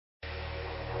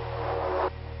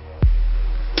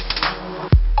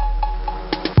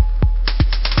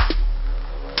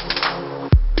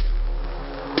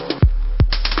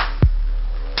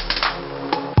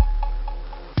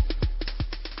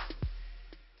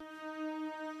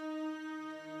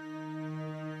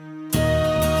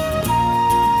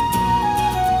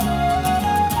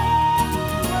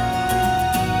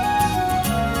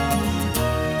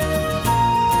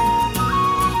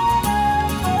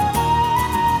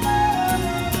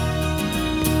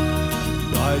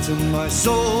Glisten my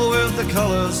soul with the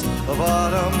colors of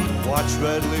autumn. Watch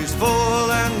red leaves fall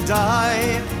and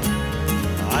die.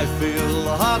 I feel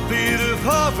the heartbeat of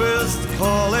harvest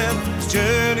calling as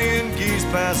journeying geese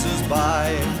passes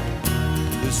by.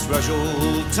 This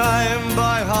threshold time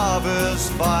by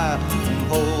harvest fire,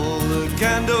 hold the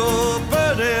candle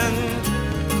burning.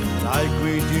 I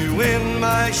greet you in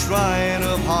my shrine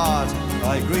of heart.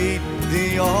 I greet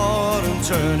the autumn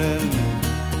turning.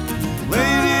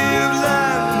 Lady of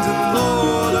land and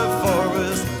lord of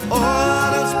forest,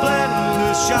 autumn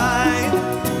splendor shine.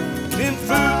 In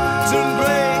fruit and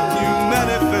grain you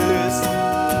manifest,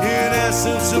 in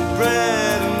essence of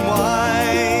bread and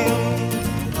wine.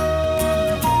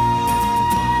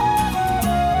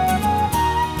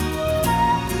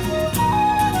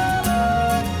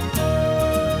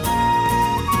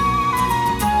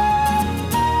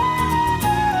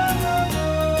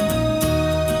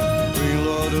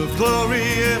 Preload of glory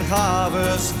and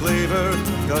harvest flavor,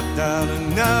 cut down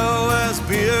and now as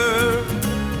beer.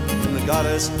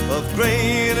 Goddess of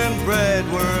grain and bread,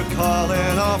 we're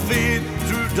calling our feet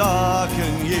through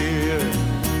darkened year.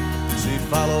 See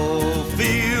fallow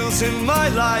fields in my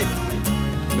life,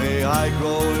 may I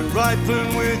grow and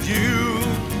ripen with you.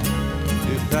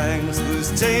 Give thanks for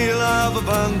this tale of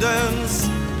abundance,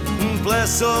 and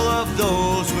bless all of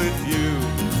those with you.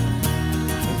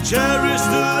 And cherish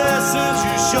the lessons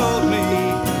you showed me,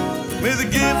 may the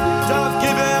gift of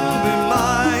giving be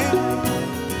mine.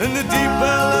 And the deep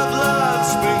well of love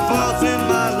spring forth in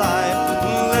my life,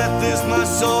 and let this my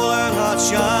soul and heart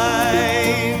shine.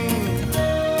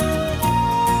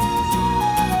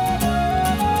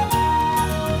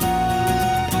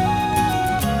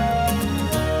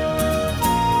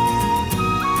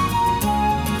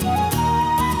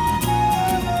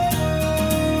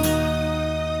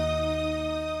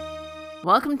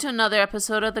 Welcome to another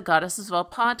episode of the Goddesses Vault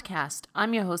podcast.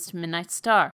 I'm your host, Midnight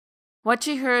Star. What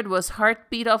you heard was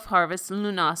Heartbeat of Harvest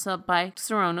Lughnasahd by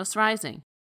Coronos Rising.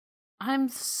 I'm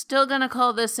still going to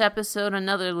call this episode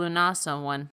another Lughnasahd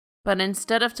one, but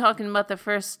instead of talking about the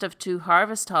first of two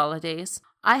harvest holidays,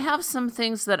 I have some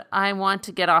things that I want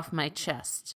to get off my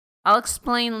chest. I'll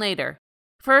explain later.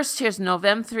 First, here's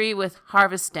November 3 with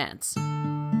Harvest Dance.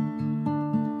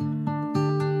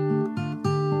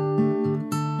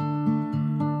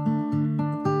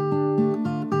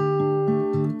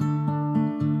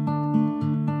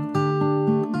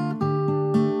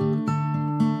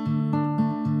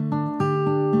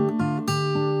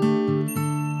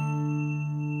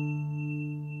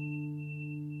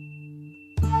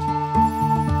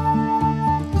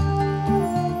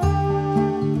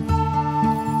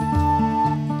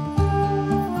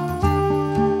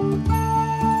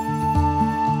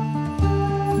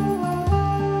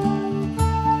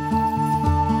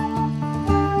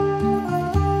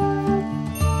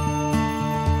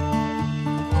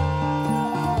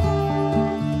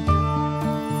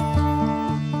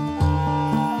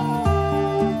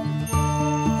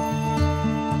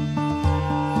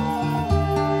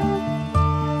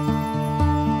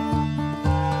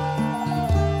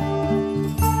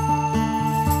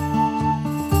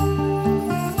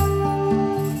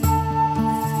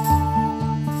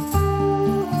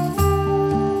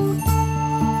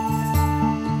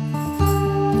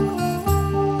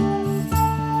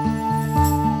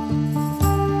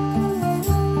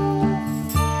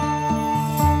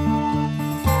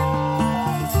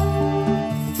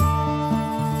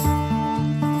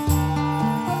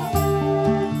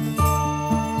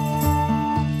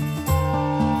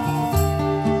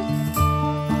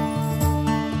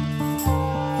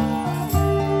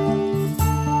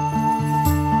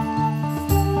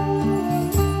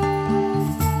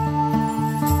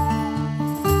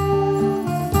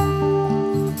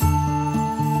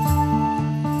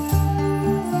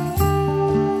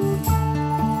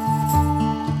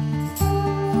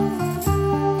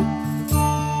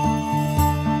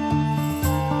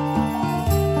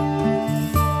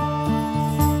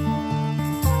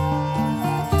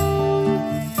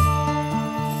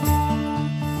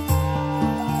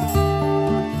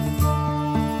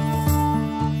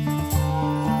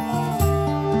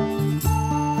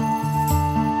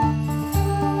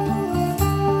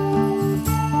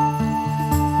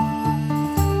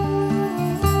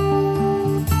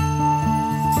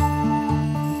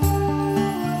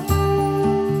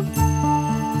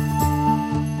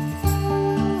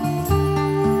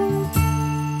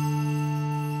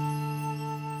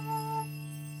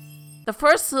 The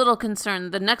first little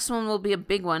concern, the next one will be a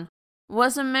big one,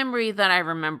 was a memory that I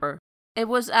remember. It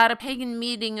was at a pagan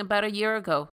meeting about a year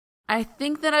ago. I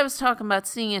think that I was talking about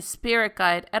seeing a spirit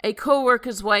guide at a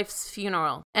co-worker's wife's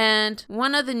funeral, and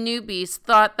one of the newbies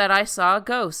thought that I saw a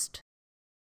ghost.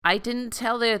 I didn't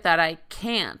tell her that I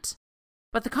can't,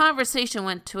 but the conversation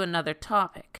went to another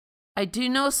topic. I do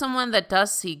know someone that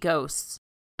does see ghosts.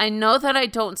 I know that I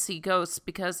don't see ghosts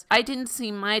because I didn't see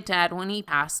my dad when he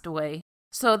passed away.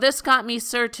 So this got me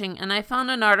searching, and I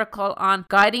found an article on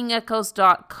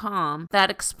guidingechoes.com that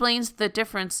explains the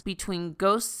difference between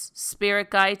ghosts, spirit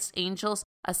guides, angels,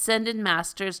 ascended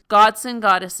masters, gods and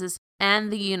goddesses,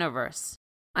 and the universe.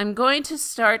 I'm going to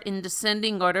start in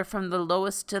descending order from the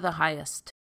lowest to the highest,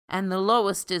 and the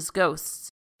lowest is ghosts.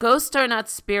 Ghosts are not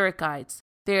spirit guides.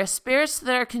 They are spirits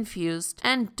that are confused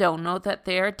and don't know that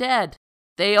they are dead.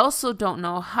 They also don't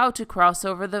know how to cross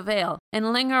over the veil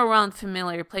and linger around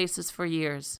familiar places for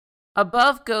years.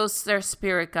 Above ghosts are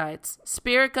spirit guides.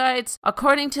 Spirit guides,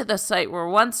 according to the site, were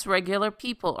once regular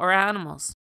people or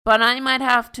animals. But I might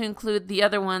have to include the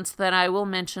other ones that I will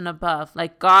mention above,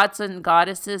 like gods and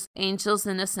goddesses, angels,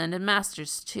 and ascended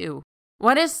masters too.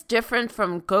 What is different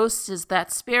from ghosts is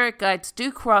that spirit guides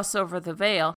do cross over the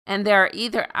veil, and they are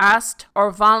either asked or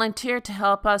volunteer to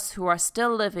help us who are still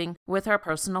living with our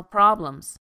personal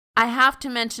problems. I have to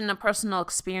mention a personal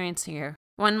experience here.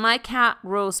 When my cat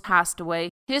Rose passed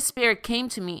away, his spirit came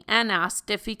to me and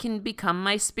asked if he can become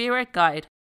my spirit guide.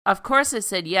 Of course I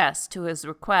said yes to his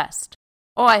request.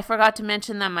 Oh, I forgot to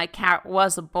mention that my cat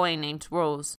was a boy named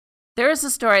Rose. There is a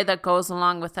story that goes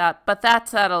along with that, but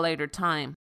that's at a later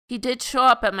time. He did show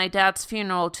up at my dad's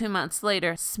funeral 2 months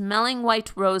later, smelling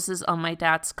white roses on my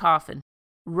dad's coffin.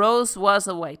 Rose was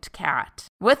a white cat,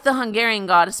 with the Hungarian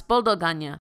goddess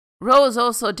Boldoganya. Rose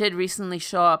also did recently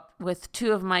show up with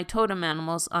 2 of my totem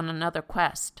animals on another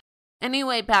quest.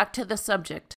 Anyway, back to the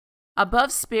subject.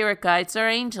 Above spirit guides are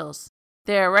angels.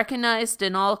 They are recognized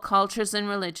in all cultures and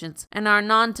religions and are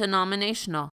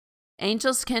non-denominational.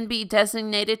 Angels can be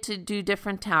designated to do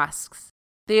different tasks.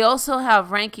 They also have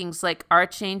rankings like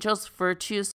archangels,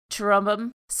 virtues,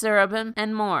 cherubim,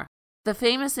 and more. The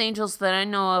famous angels that I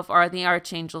know of are the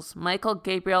archangels Michael,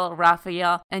 Gabriel,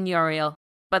 Raphael, and Uriel,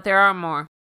 but there are more.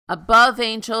 Above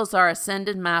angels are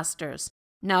ascended masters.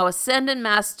 Now, ascended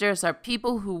masters are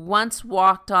people who once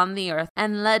walked on the earth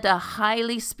and led a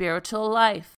highly spiritual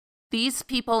life. These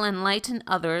people enlightened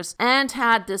others and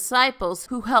had disciples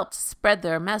who helped spread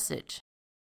their message.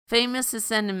 Famous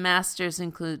ascended masters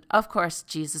include, of course,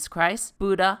 Jesus Christ,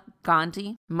 Buddha,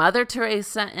 Gandhi, Mother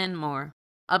Teresa, and more.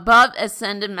 Above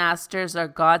ascended masters are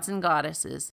gods and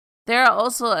goddesses. They are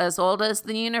also as old as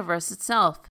the universe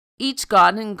itself. Each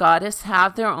god and goddess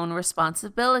have their own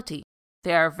responsibility.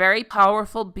 They are very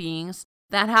powerful beings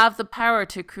that have the power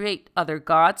to create other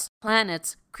gods,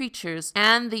 planets, creatures,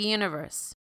 and the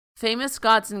universe. Famous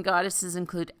gods and goddesses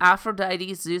include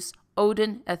Aphrodite, Zeus,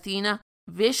 Odin, Athena,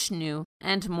 Vishnu,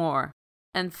 and more.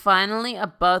 And finally,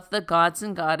 above the gods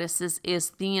and goddesses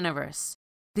is the universe.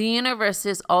 The universe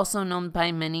is also known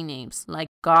by many names, like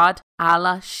God,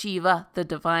 Allah, Shiva, the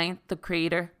divine, the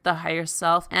creator, the higher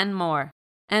self, and more.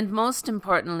 And most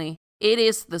importantly, it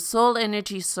is the sole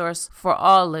energy source for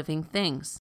all living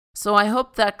things. So I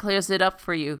hope that clears it up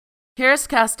for you. Here's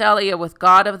Castalia with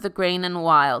God of the Grain and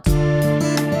Wild.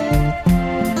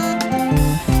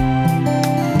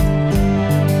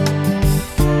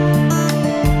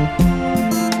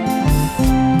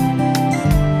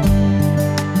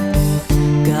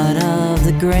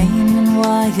 Grain and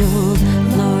wild,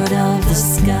 Lord of the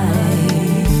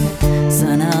sky,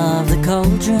 Son of the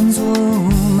cauldron's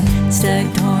womb,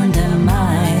 stag-horned am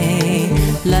I.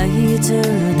 Lighter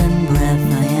than breath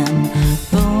I am,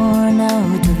 born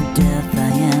out of death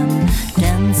I am,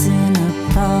 dancing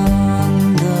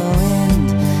upon the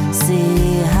wind,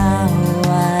 see how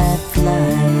I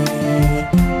fly.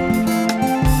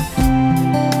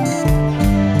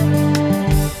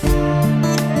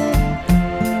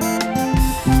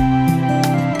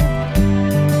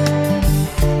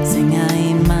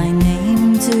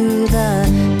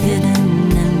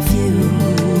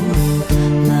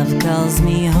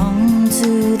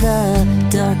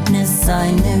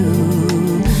 I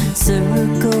knew,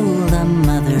 circled a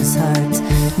mother's heart,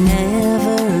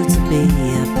 never to be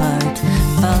apart.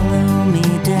 Follow me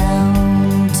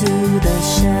down to the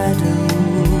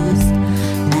shadows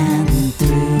and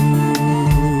through.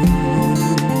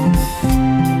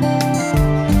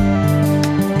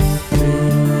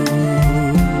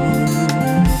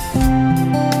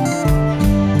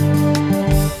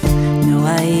 Know I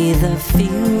the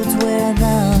fields where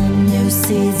the new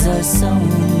seeds are sown,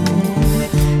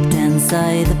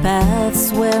 by the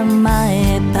paths where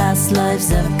my past lives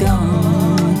have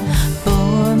gone.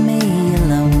 For me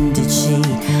alone did she,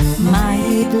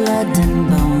 my blood and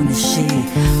bone, she,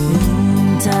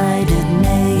 moon-tided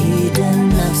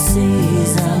maiden of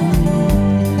season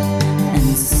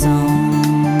and song.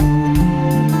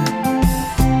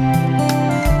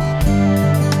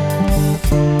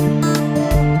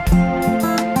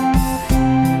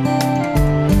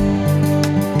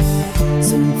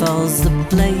 Soon falls the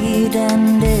blade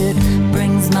and it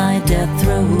brings my death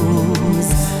throes.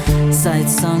 Sight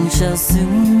song shall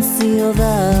soon seal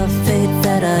the fate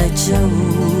that I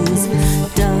chose.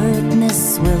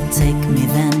 Darkness will take me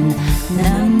then,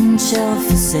 none shall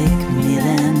forsake me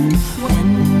then.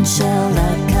 When shall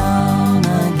I come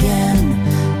again?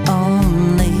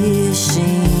 Only she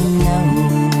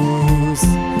knows.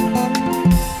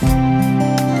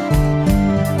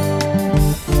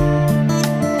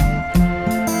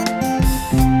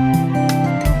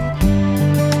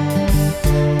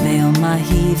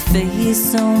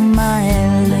 Face, oh my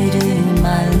lady,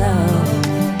 my love,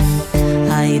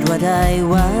 hide what I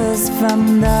was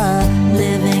from the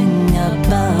living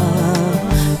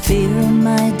above. Fear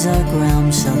my dark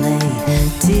realm shall lay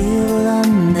till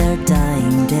on their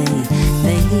dying day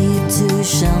they too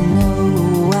shall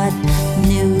know what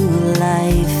new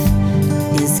life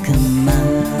is come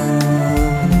out.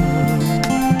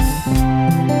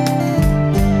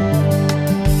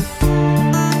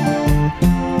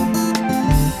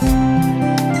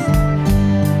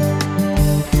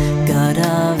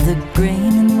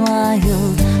 Grain and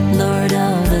wild, Lord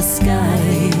of the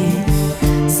sky,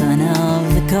 Son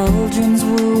of the cauldron's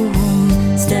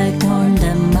womb, stag-horned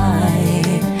am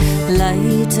I.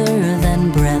 Lighter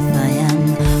than breath I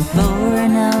am,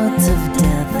 born out of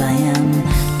death I am,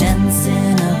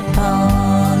 dancing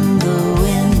upon the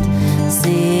wind,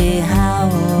 see how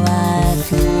I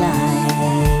fly.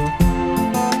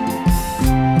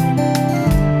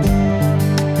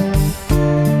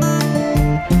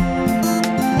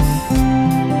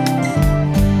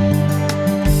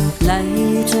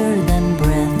 Lighter than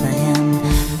breath I am,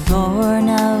 born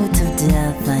out of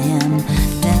death I am,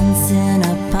 dancing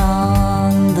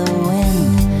upon the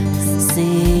wind,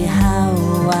 see how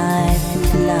I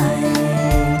fly.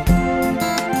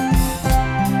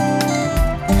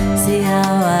 See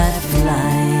how I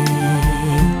fly.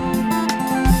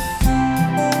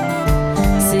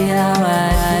 See how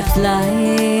I fly.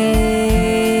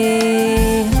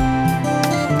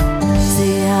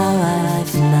 See how I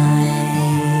fly.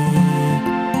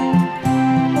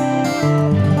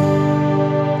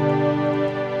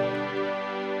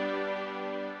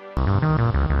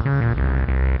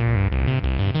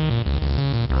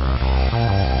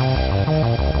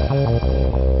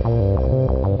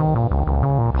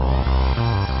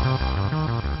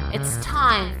 It's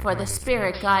time for the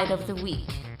Spirit Guide of the Week.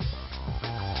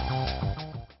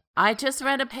 I just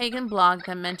read a pagan blog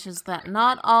that mentions that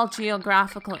not all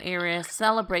geographical areas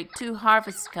celebrate 2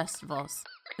 harvest festivals.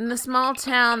 In the small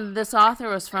town this author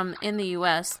was from in the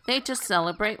US, they just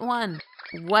celebrate 1.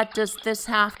 What does this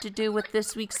have to do with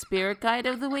this week's Spirit Guide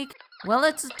of the Week? Well,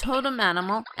 it's a totem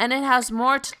animal, and it has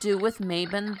more to do with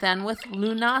Mabon than with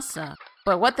Lughnasahd.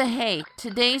 But what the hey,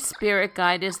 today's spirit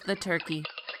guide is the turkey.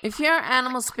 If your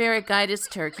animal spirit guide is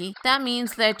turkey, that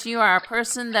means that you are a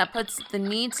person that puts the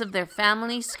needs of their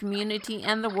families, community,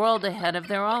 and the world ahead of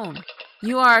their own.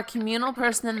 You are a communal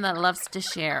person that loves to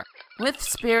share. With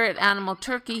spirit animal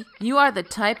turkey, you are the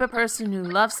type of person who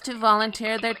loves to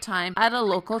volunteer their time at a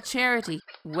local charity,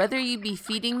 whether you be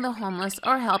feeding the homeless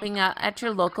or helping out at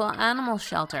your local animal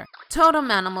shelter. Totem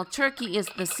animal turkey is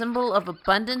the symbol of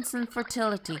abundance and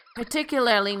fertility,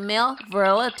 particularly male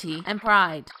virility and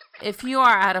pride. If you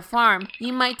are at a farm,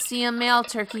 you might see a male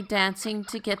turkey dancing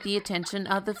to get the attention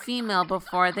of the female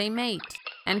before they mate.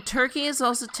 And turkey is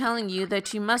also telling you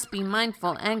that you must be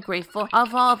mindful and grateful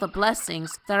of all the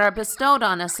blessings that are bestowed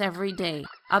on us every day.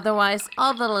 Otherwise,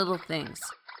 all the little things.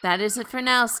 That is it for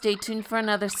now. Stay tuned for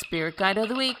another Spirit Guide of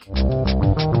the Week.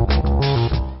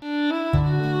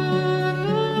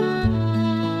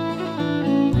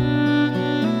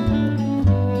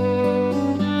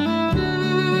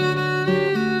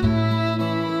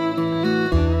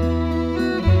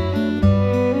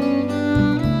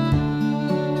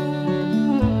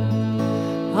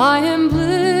 I am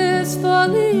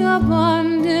blissfully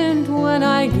abundant when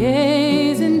I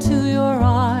gaze into your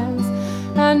eyes,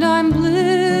 and I'm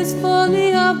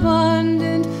blissfully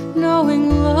abundant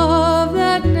knowing love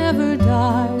that never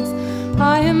dies.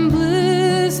 I am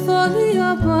blissfully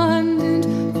abundant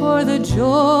for the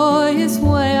joyous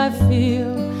way I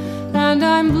feel, and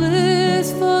I'm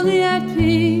blissfully at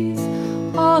peace.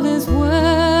 All is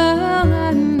well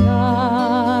and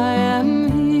I am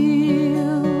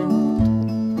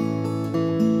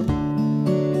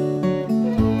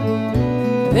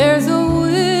There's a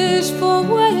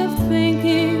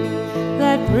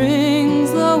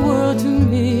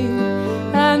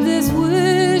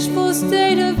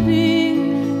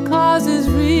pauses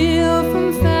real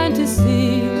from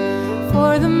fantasy,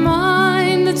 for the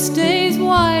mind that stays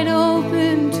wide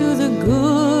open to the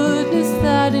goodness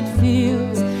that it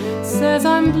feels says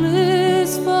I'm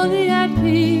blissfully at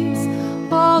peace,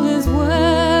 all is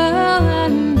well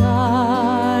and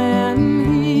I am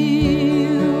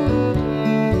healed.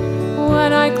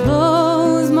 When I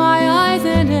close my eyes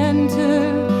and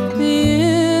enter the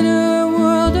inner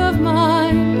world of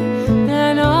mine,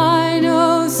 then I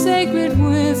know sacred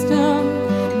wisdom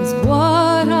is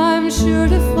what I'm sure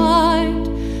to find.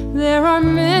 There are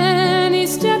many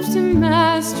steps to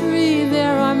mastery,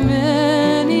 there are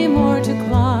many more to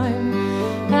climb,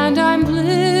 and I'm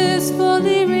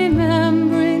blissfully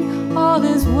remembering all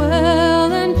is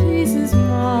well and peace is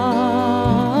mine.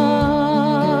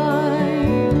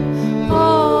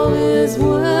 All is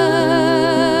well,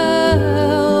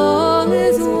 all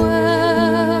is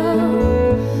well,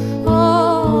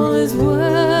 all is well,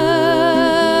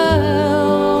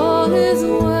 all is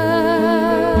well.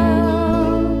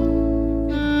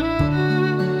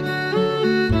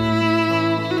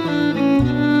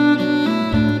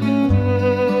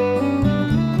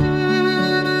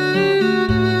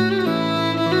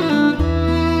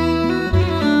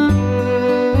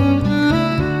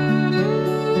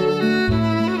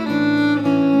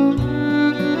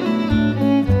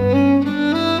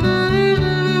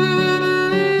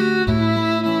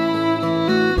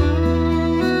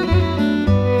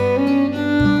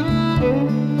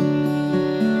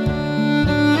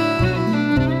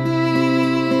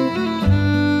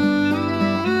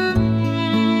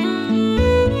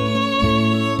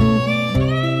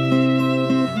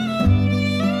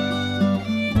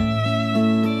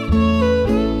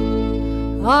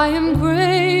 I am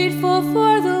grateful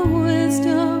for the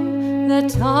wisdom that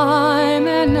time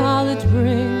and knowledge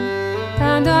bring,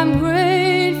 and I'm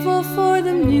grateful for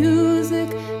the music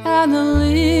and the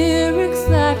lyrics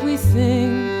that we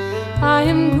sing. I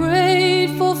am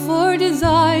grateful for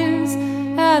desires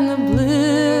and the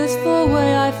blissful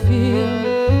way I feel,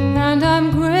 and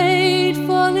I'm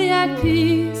gratefully at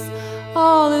peace,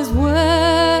 all is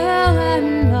well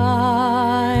and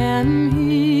I am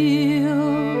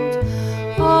healed.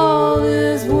 All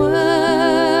is well,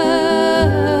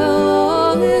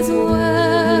 all is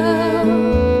well,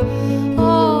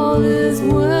 all is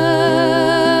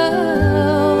well,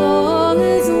 all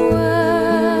is well.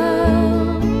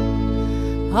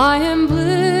 I am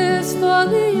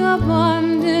blissfully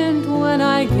abundant when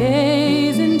I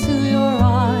gaze into your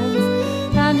eyes,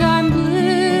 and I'm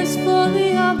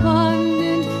blissfully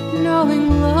abundant knowing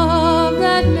love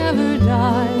that never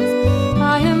dies.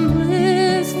 I am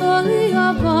blissfully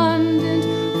abundant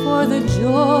for the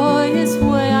joyous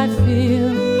way I feel,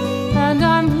 and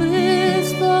I'm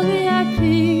blissfully at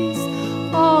peace,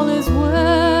 all is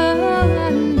well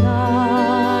and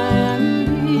I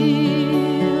am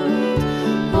healed.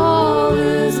 All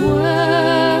is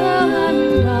well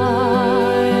and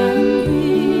I am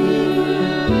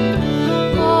healed.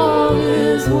 All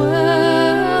is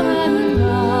well and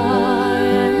I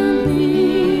am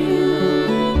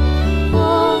healed.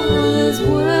 All is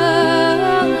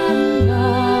well and I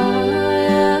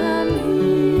am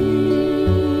healed.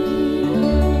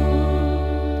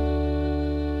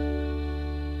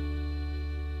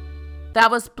 That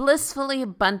was Blissfully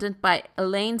Abundant by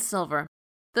Elaine Silver.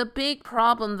 The big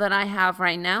problem that I have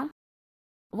right now?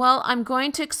 Well, I'm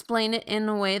going to explain it in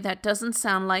a way that doesn't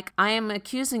sound like I am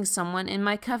accusing someone in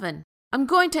my coven. I'm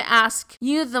going to ask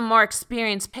you, the more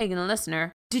experienced pagan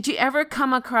listener, did you ever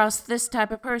come across this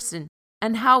type of person?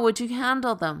 And how would you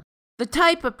handle them? The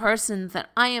type of person that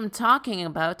I am talking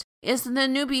about is the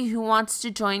newbie who wants to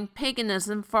join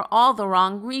paganism for all the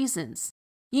wrong reasons.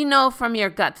 You know from your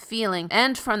gut feeling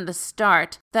and from the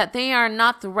start that they are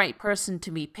not the right person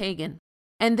to be pagan.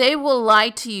 And they will lie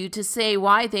to you to say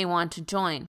why they want to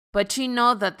join, but you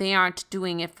know that they aren't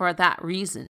doing it for that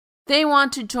reason. They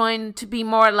want to join to be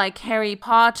more like Harry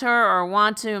Potter, or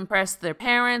want to impress their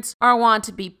parents, or want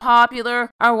to be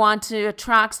popular, or want to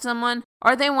attract someone,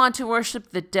 or they want to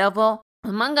worship the devil,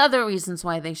 among other reasons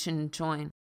why they shouldn't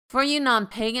join. For you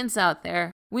non-pagans out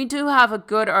there, we do have a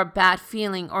good or bad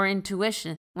feeling or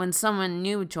intuition when someone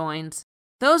new joins.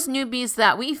 Those newbies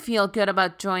that we feel good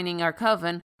about joining our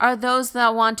coven are those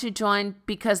that want to join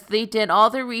because they did all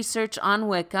the research on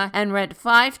Wicca and read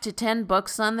 5 to 10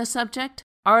 books on the subject,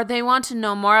 or they want to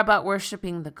know more about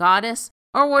worshipping the goddess,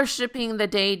 or worshipping the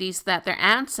deities that their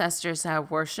ancestors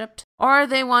have worshipped, or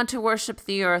they want to worship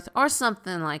the earth, or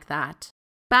something like that.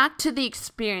 Back to the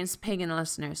experienced pagan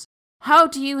listeners. How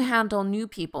do you handle new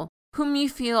people whom you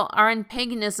feel are in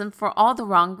paganism for all the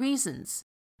wrong reasons?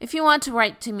 If you want to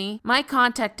write to me, my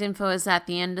contact info is at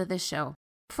the end of the show.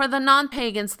 For the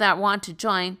non-pagans that want to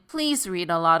join, please read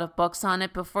a lot of books on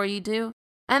it before you do.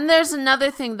 And there's another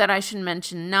thing that I should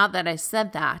mention now that I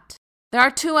said that. There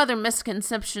are 2 other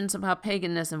misconceptions about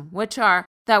paganism, which are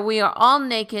that we are all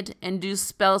naked and do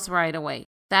spells right away.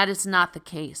 That is not the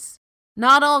case.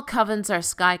 Not all covens are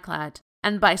skyclad,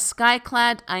 and by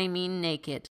skyclad I mean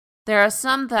naked. There are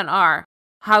some that are.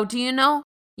 How do you know?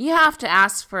 You have to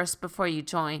ask first before you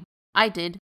join. I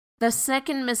did. The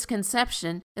second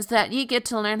misconception is that you get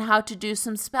to learn how to do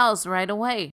some spells right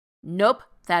away. Nope,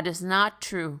 that is not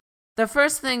true. The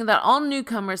first thing that all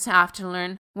newcomers have to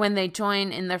learn when they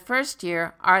join in their first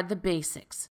year are the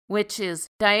basics, which is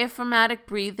diaphragmatic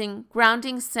breathing,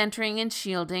 grounding, centering, and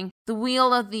shielding, the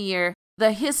wheel of the year,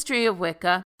 the history of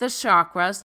Wicca, the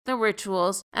chakras, the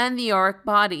rituals, and the auric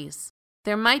bodies.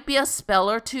 There might be a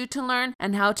spell or 2 to learn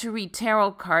and how to read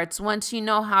tarot cards once you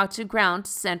know how to ground,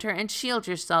 center, and shield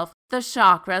yourself, the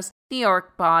chakras, the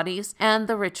auric bodies, and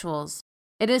the rituals.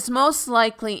 It is most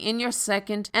likely in your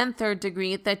 2nd and 3rd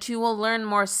degree that you will learn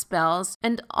more spells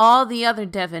and all the other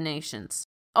divinations.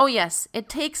 Oh yes, it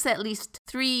takes at least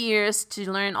 3 years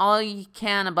to learn all you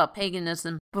can about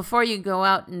paganism before you go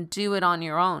out and do it on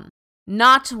your own.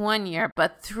 Not 1 year,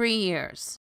 but 3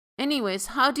 years. Anyways,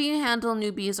 how do you handle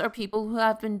newbies or people who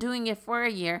have been doing it for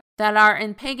a year that are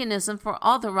in paganism for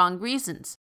all the wrong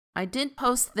reasons? I did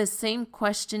post this same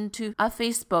question to a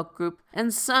Facebook group,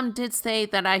 and some did say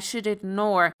that I should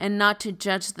ignore and not to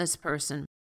judge this person.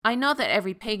 I know that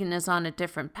every pagan is on a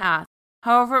different path.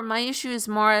 However, my issue is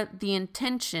more the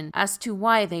intention as to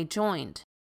why they joined.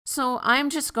 So I'm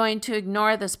just going to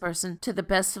ignore this person to the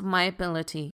best of my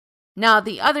ability. Now,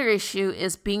 the other issue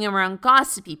is being around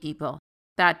gossipy people.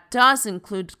 That does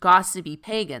include gossipy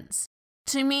pagans.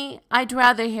 To me, I'd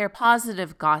rather hear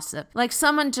positive gossip, like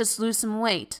someone just lose some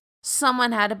weight,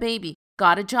 someone had a baby,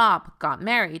 got a job, got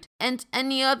married, and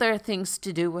any other things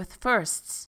to do with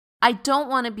firsts. I don't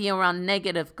want to be around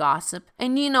negative gossip,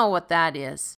 and you know what that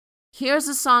is. Here's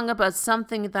a song about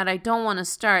something that I don't want to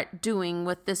start doing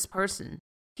with this person.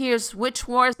 Here's Witch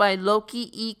Wars by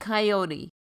Loki E. Coyote.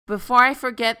 Before I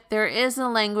forget, there is a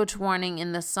language warning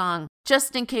in the song,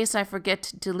 just in case I forget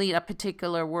to delete a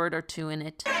particular word or 2 in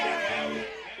it.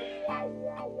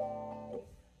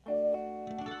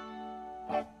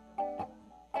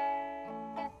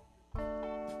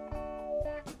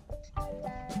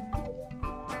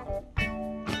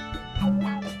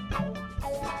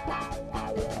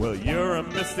 Well, you're a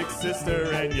mystic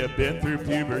sister and you've been through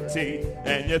puberty,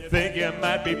 and you think you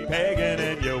might be pagan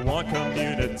and you want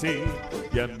community.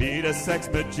 You meet a sex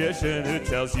magician who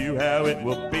tells you how it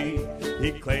will be.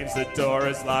 He claims the door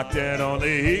is locked and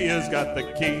only he has got the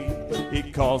key.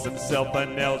 He calls himself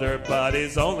an elder but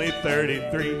he's only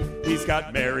 33. He's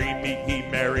got marry me, he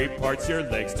marry parts your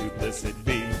legs to blessed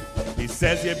be. He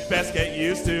says you best get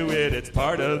used to it, it's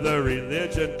part of the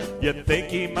religion. You think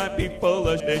he might be full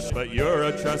of shit, but you're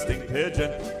a trusting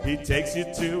pigeon. He takes you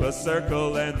to a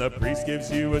circle and the priest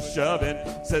gives you a shoving.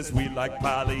 Says we like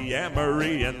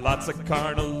polyamory and lots of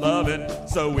carnal loving.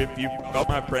 So if you f***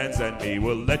 my friends and me,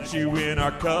 we'll let you in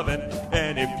our coven.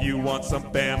 And if you want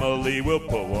some family, we'll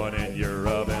put one in your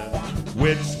oven.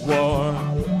 Witch war,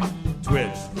 twitch,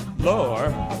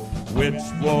 lore, witch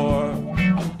war,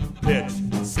 pitch,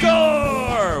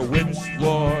 score! Witch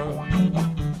war,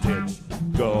 pitch,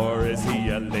 gore. Is he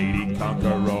a lady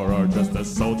conqueror or just a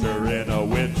soldier in a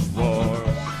witch war?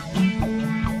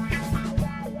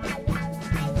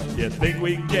 You think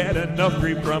we get enough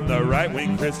grief from the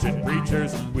right-wing Christian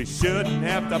preachers? We shouldn't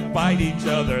have to fight each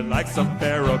other like some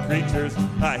feral creatures.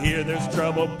 I hear there's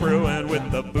trouble brewing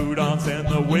with the Budons and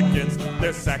the Wiccans.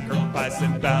 They're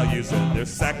sacrificing values and they're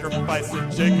sacrificing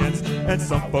chickens. And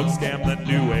some folks scam the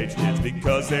New Age kids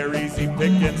because they're easy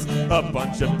pickings. A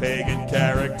bunch of pagan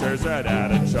characters right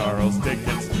out of Charles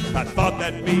Dickens. I thought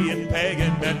that being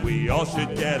pagan meant we all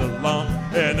should get along,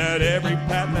 and that every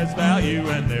path has value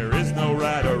and there is no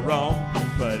right or wrong.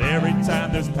 But every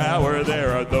time there's power,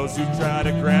 there are those who try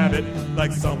to grab it.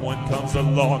 Like someone comes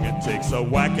along and takes a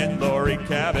whack at Laurie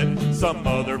Cabot. Some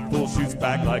other fool shoots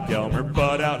back like Elmer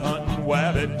Fudd out hunting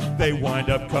Wabbit. They wind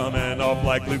up coming off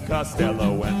like Lou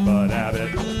Costello and Bud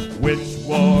Abbott. Witch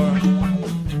war,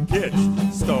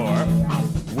 kitsch store,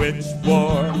 witch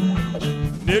war,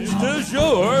 niche du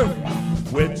jour,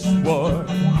 witch war,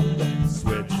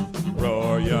 switch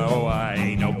roar. Yo, I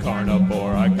ain't no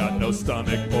carnivore, I got no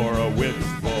stomach for a witch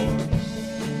war.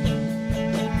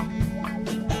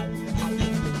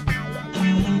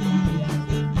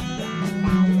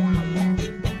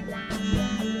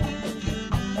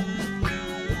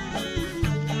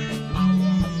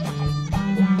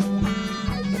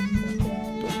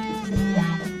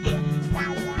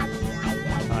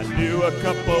 a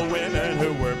couple women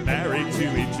who were married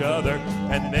to each other,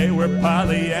 and they were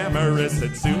polyamorous,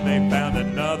 and soon they found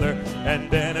another. And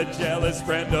then a jealous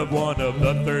friend of one of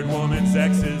the third woman's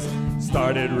exes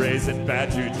started raising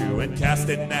bad juju and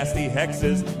casting nasty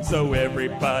hexes, so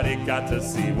everybody got to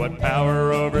see what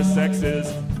power over sex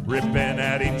is, ripping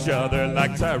at each other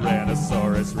like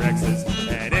Tyrannosaurus Rexes.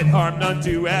 And it harm none,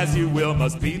 do as you will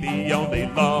must be the only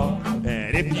law.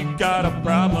 And if you got a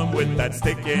problem with that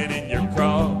sticking in your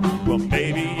craw, well,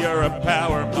 maybe you're a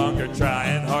power monger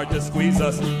trying hard to squeeze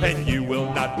us, and you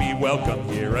will not be welcome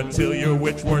here until your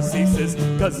witch war ceases,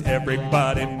 cause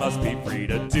everybody must be free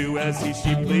to do as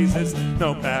she pleases,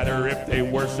 no matter if they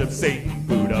worship Satan,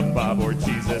 Buddha, Bob, or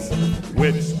Jesus.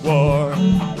 Witch war.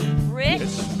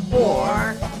 Rich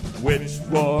or Witch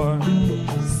war.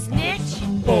 snitch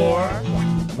Or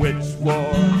witch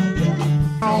war.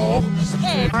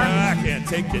 scared. I can't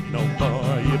take it no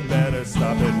more. You better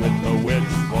stop it with the witch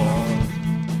war.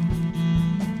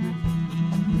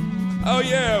 Oh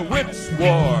yeah, witch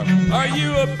war. Are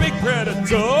you a big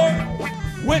predator?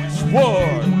 Witch war.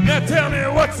 Now tell me,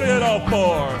 what's it all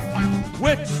for?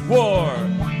 Witch war.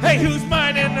 Hey, who's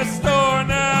minding the store?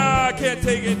 Nah, I can't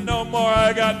take it no more.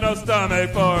 I got no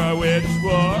stomach for a witch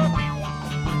war.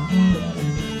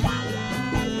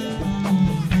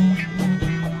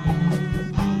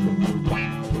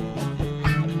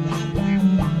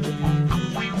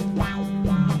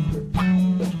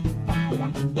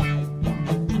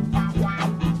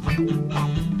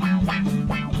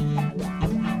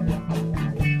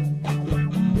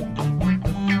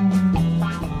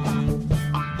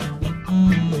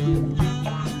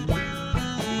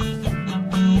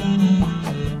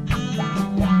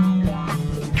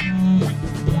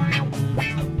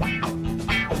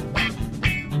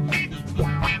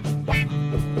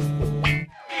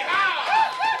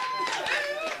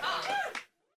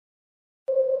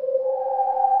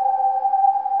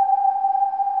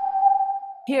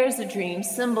 Here's a dream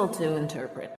symbol to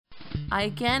interpret. I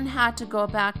again had to go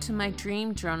back to my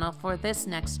dream journal for this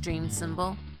next dream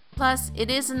symbol. Plus, it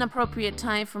is an appropriate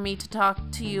time for me to talk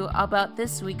to you about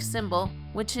this week's symbol,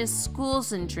 which is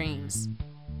schools and dreams.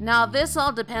 Now, this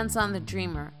all depends on the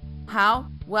dreamer. How?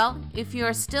 Well, if you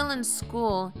are still in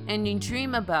school and you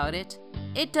dream about it,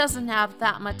 it doesn't have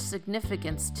that much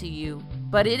significance to you,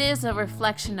 but it is a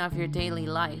reflection of your daily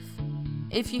life.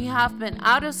 If you have been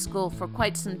out of school for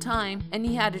quite some time and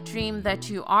you had a dream that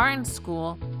you are in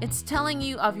school, it's telling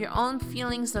you of your own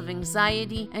feelings of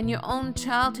anxiety and your own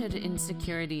childhood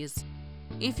insecurities.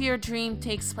 If your dream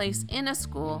takes place in a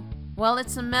school, well,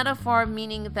 it's a metaphor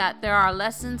meaning that there are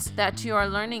lessons that you are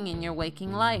learning in your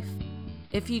waking life.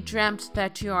 If you dreamt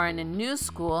that you are in a new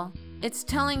school, it's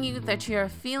telling you that you are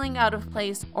feeling out of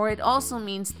place, or it also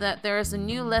means that there is a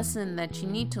new lesson that you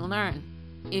need to learn.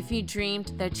 If you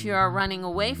dreamed that you are running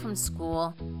away from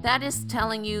school, that is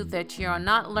telling you that you are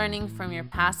not learning from your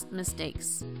past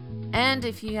mistakes. And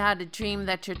if you had a dream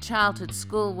that your childhood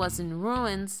school was in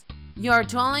ruins, you are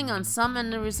dwelling on some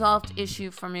unresolved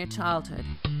issue from your childhood.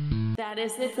 That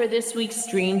is it for this week's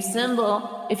dream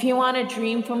symbol. If you want a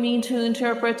dream for me to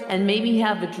interpret and maybe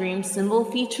have a dream symbol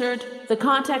featured, the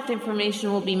contact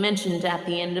information will be mentioned at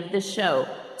the end of the show.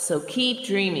 So keep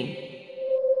dreaming.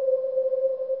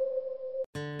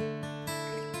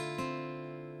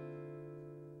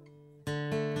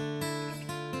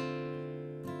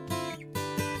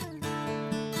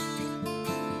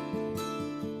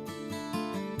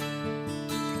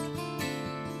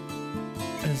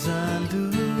 As I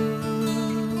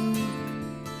look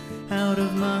out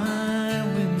of my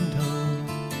window,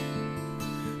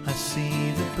 I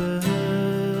see the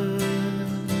birds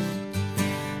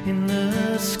in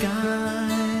the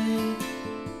sky.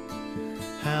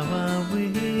 How I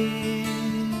wish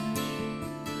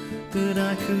that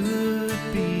I could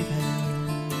be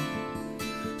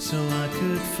there, so I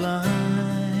could fly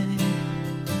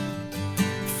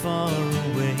far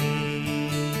away.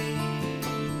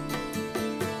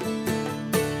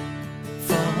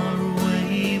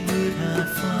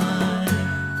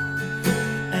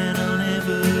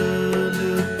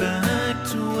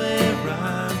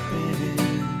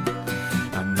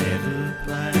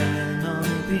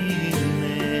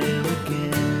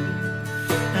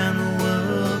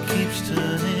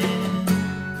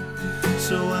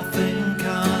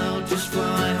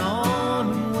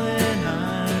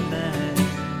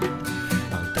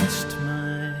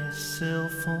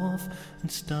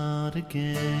 And start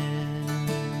again.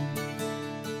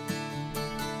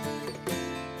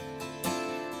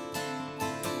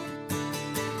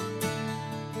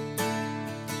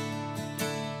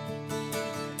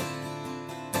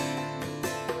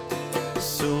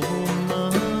 So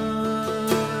much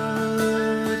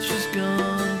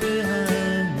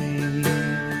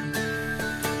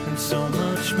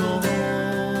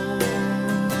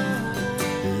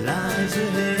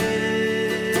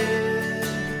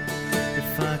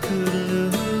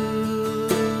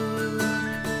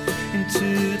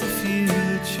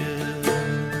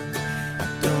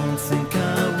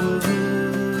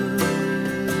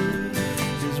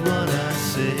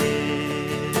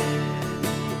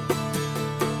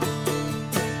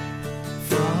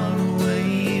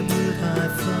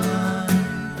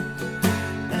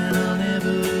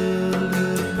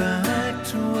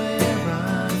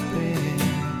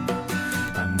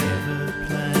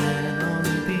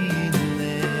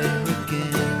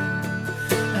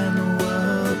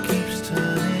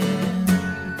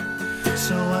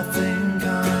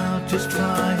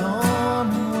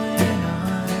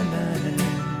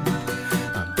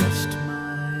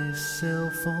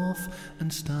yourself off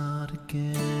and start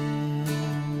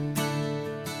again.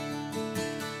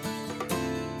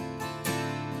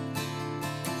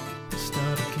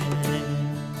 Start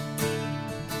again.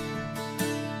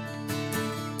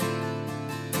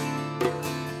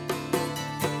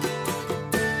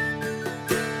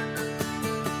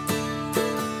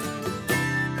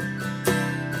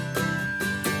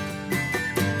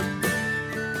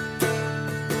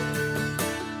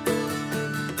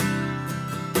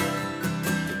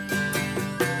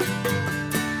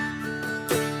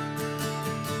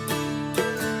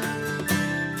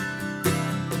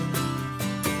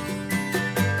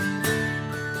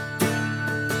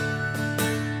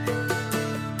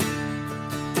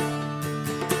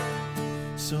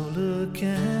 So look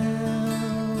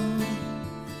out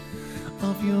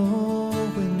of your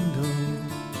window.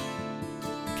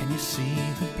 Can you see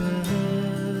the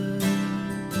birds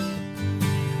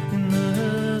in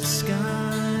the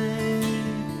sky?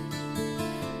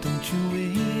 Don't you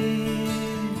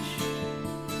wish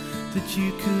that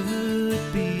you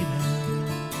could be them,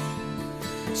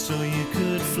 so you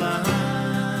could fly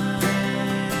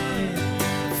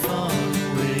far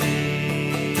away?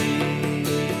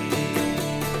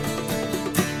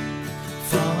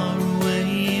 Far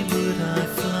away would I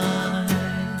fly,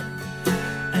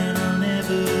 and I'll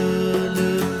never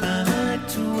look back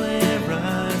to where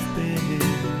I've been.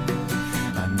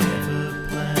 I never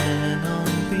plan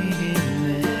on being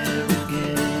there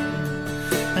again,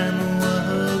 and the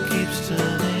world keeps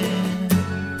turning,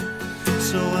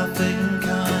 so I think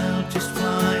I'll just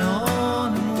fly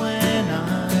on, and when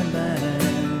I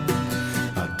land,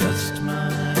 I'll dust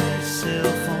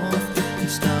myself off and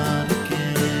start again.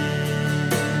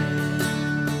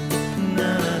 Na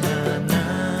na na na,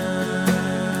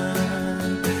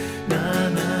 na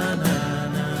na na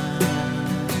na,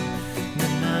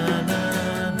 na na na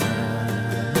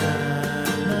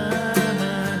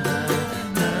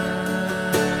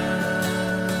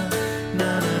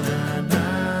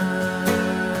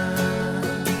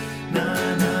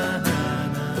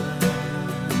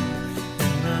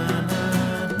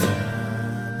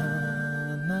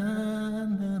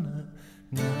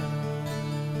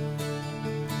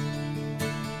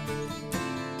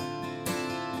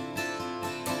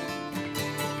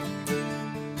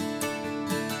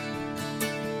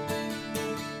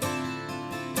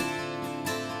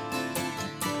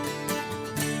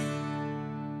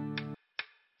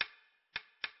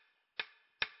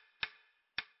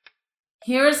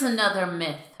Here's another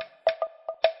myth.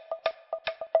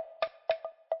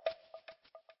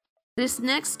 This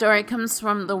next story comes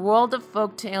from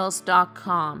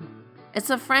theworldoffolktales.com. It's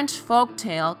a French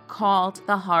folktale called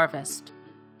The Harvest.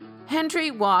 Henry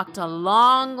walked a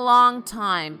long, long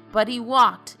time, but he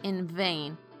walked in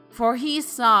vain, for he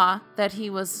saw that he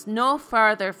was no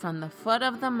farther from the foot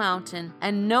of the mountain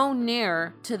and no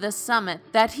nearer to the summit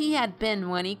that he had been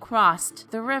when he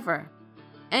crossed the river.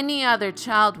 Any other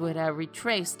child would have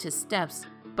retraced his steps,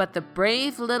 but the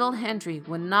brave little Henry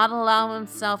would not allow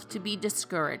himself to be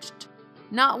discouraged.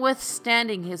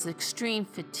 Notwithstanding his extreme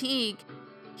fatigue,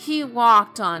 he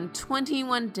walked on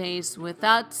 21 days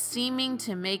without seeming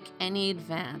to make any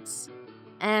advance.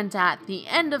 And at the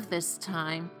end of this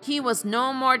time, he was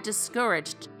no more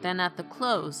discouraged than at the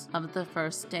close of the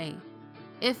first day.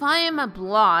 "If I am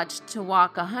obliged to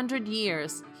walk 100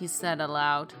 years, he said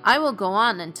aloud, I will go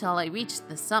on until I reach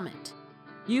the summit.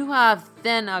 You have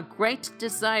then a great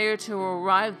desire to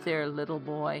arrive there, little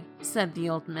boy, said the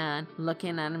old man,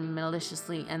 looking at him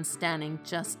maliciously and standing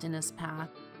just in his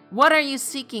path. What are you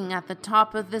seeking at the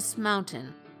top of this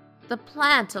mountain? The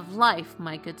plant of life,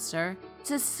 my good sir,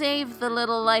 to save the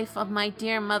little life of my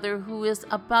dear mother who is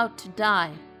about to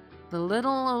die. The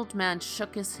little old man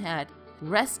shook his head,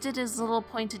 rested his little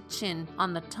pointed chin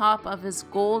on the top of his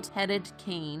gold-headed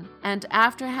cane, and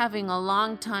after having a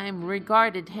long time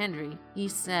regarded Henry, he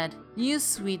said, You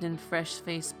sweet and fresh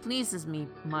face pleases me,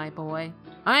 my boy.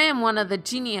 I am one of the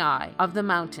genii of the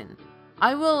mountain.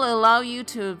 I will allow you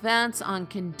to advance on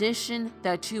condition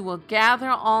that you will gather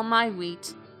all my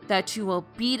wheat, that you will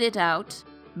beat it out,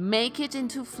 make it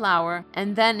into flour,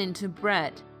 and then into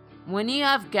bread. When you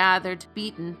have gathered,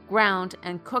 beaten, ground,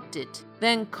 and cooked it,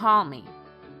 then call me.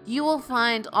 You will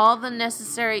find all the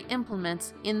necessary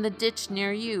implements in the ditch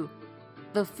near you.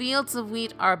 The fields of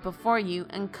wheat are before you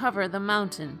and cover the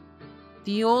mountain.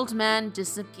 The old man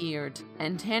disappeared,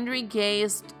 and Henry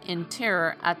gazed in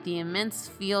terror at the immense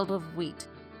field of wheat,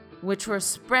 which were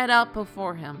spread out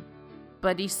before him.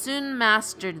 But he soon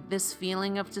mastered this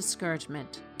feeling of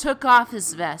discouragement, took off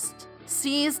his vest,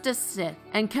 seized a scythe,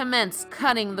 and commenced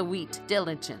cutting the wheat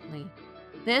diligently.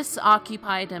 This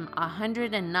occupied him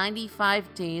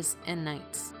 195 days and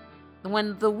nights.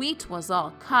 When the wheat was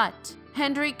all cut,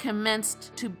 Henry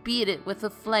commenced to beat it with a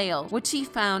flail which he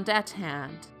found at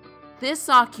hand. This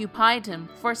occupied him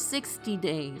for 60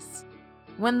 days.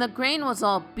 When the grain was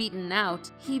all beaten out,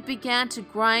 he began to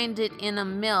grind it in a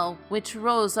mill which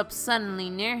rose up suddenly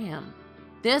near him.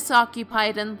 This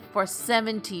occupied him for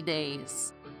 70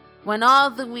 days. When all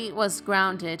the wheat was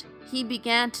grounded, he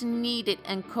began to knead it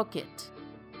and cook it.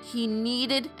 He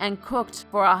kneaded and cooked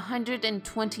for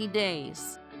 120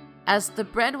 days. As the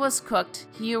bread was cooked,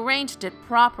 he arranged it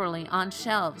properly on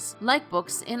shelves, like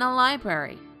books in a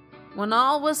library. When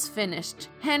all was finished,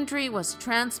 Henry was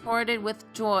transported with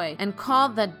joy and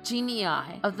called the genii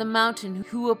of the mountain,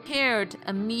 who appeared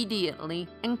immediately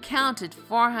and counted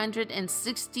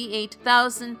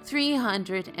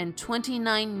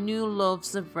 468,329 new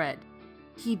loaves of bread.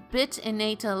 He bit and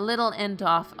ate a little end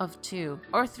off of 2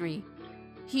 or 3.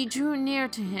 He drew near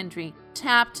to Henry,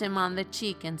 tapped him on the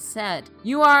cheek, and said,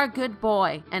 "You are a good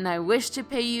boy, and I wish to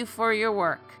pay you for your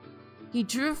work." He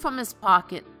drew from his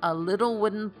pocket a little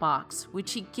wooden box,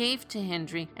 which he gave to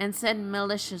Henry, and said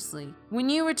maliciously, "When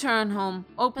you return home,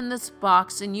 open this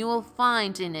box, and you will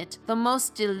find in it the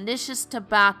most delicious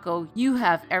tobacco you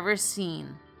have ever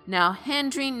seen." Now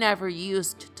Henry never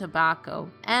used tobacco,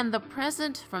 and the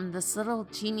present from this little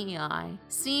genii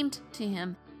seemed to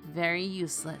him very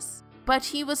useless. But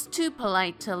he was too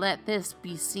polite to let this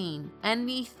be seen, and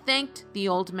he thanked the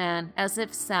old man as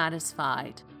if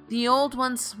satisfied. The old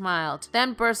one smiled,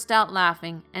 then burst out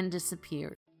laughing and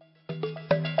disappeared.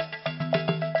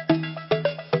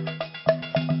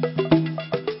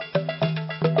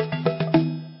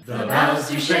 The bells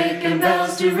do shake and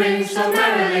bells do ring, so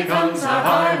merrily comes our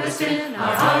harvest in,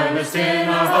 our harvest in,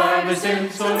 our harvest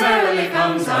in, so merrily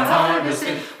comes our harvest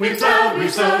in. We've plowed,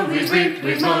 we've sowed, we've reaped,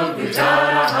 we've mowed, we've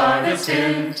got our harvest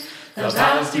in. The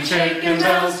bells do shake and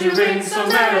bells do ring, so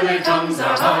merrily comes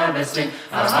our harvest in,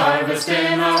 our harvest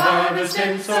in, our harvest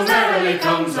in, so merrily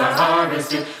comes our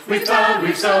harvest in. We've plowed,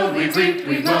 we've sowed, we've reaped,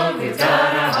 we've mowed, we've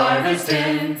got our harvest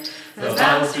in. The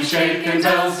bells do shake and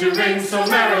bells do ring, so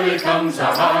merrily comes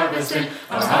our harvest in,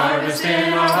 our harvest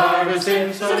in, our harvest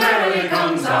in, so merrily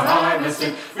comes our harvest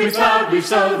in. We've plowed, we've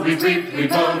sowed, we've reaped,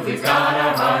 we've mowed, we've got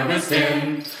our harvest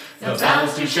in. The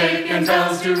bells do shake and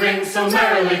bells do ring, so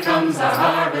merrily comes our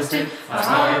harvest in, our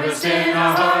harvest in,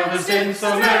 our harvest in,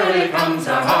 so merrily comes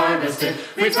our harvest in.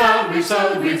 We've plowed, we've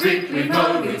sowed, we've reaped, we've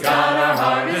mowed, we've got our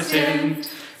harvest in.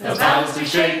 The bells do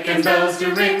shake and bells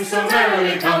do ring, so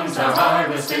merrily comes our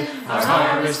harvest in, our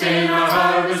harvest in, our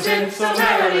harvest in, so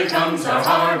merrily comes our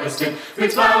harvest in.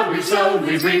 We've plowed, we've sowed,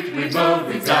 we've reaped, we've mowed,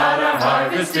 we've got our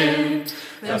harvest in.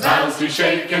 The bells do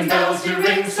shake and bells do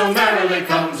ring, so merrily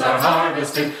comes our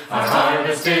harvest in, our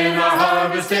harvest in, our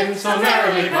harvest in, so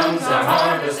merrily comes our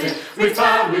harvest in. We've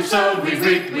plowed, we've sowed, we've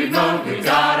reaped, we've mowed, we've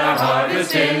got our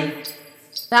harvest in.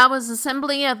 That was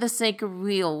Assembly of the Sacred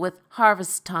Wheel with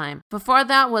Harvest Time. Before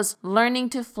that was Learning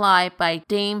to Fly by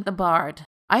Dame the Bard.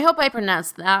 I hope I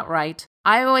pronounced that right.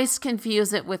 I always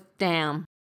confuse it with damn.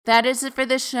 That is it for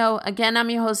this show. Again, I'm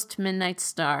your host, Midnight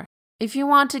Star. If you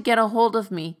want to get a hold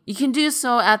of me, you can do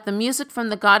so at the Music from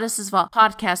the Goddess's Vault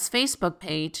podcast Facebook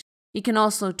page. You can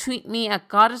also tweet me at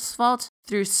Goddess Vault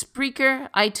through Spreaker,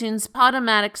 iTunes,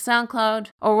 Podomatic, SoundCloud,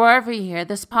 or wherever you hear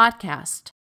this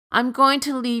podcast. I'm going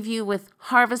to leave you with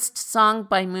Harvest Song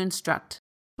by Moonstruck.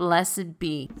 Blessed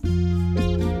be.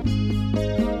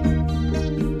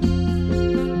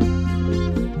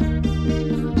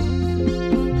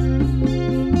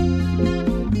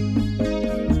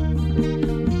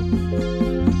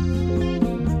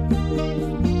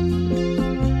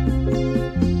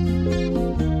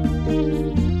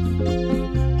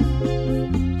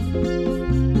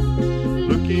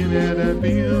 Looking at our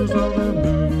fields on a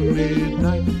moonlit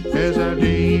night as our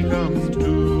day comes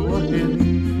to an end,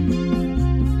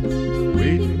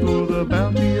 waiting for the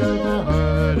bounty of our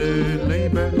hearted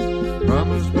labor,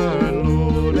 promised by our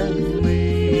Lord and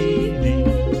Lady,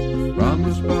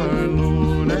 promised by our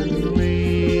Lord and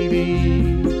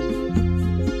Lady.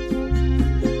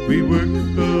 We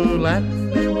worked the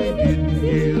land and we didn't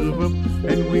give up,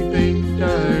 and we thanked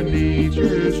our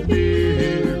nature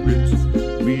spirits.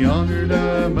 We honored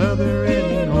our mother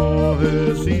in all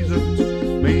her seasons.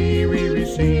 May we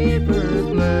receive her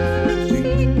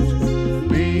blessings.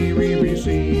 May we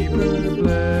receive her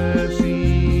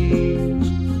blessings.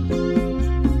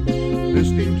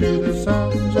 Listening to the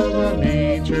sounds of our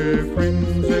nature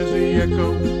friends as they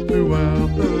echo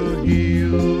throughout the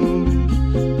hills.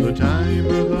 The time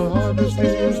of the harvest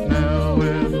is now,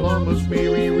 and long must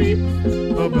we reap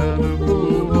a bountiful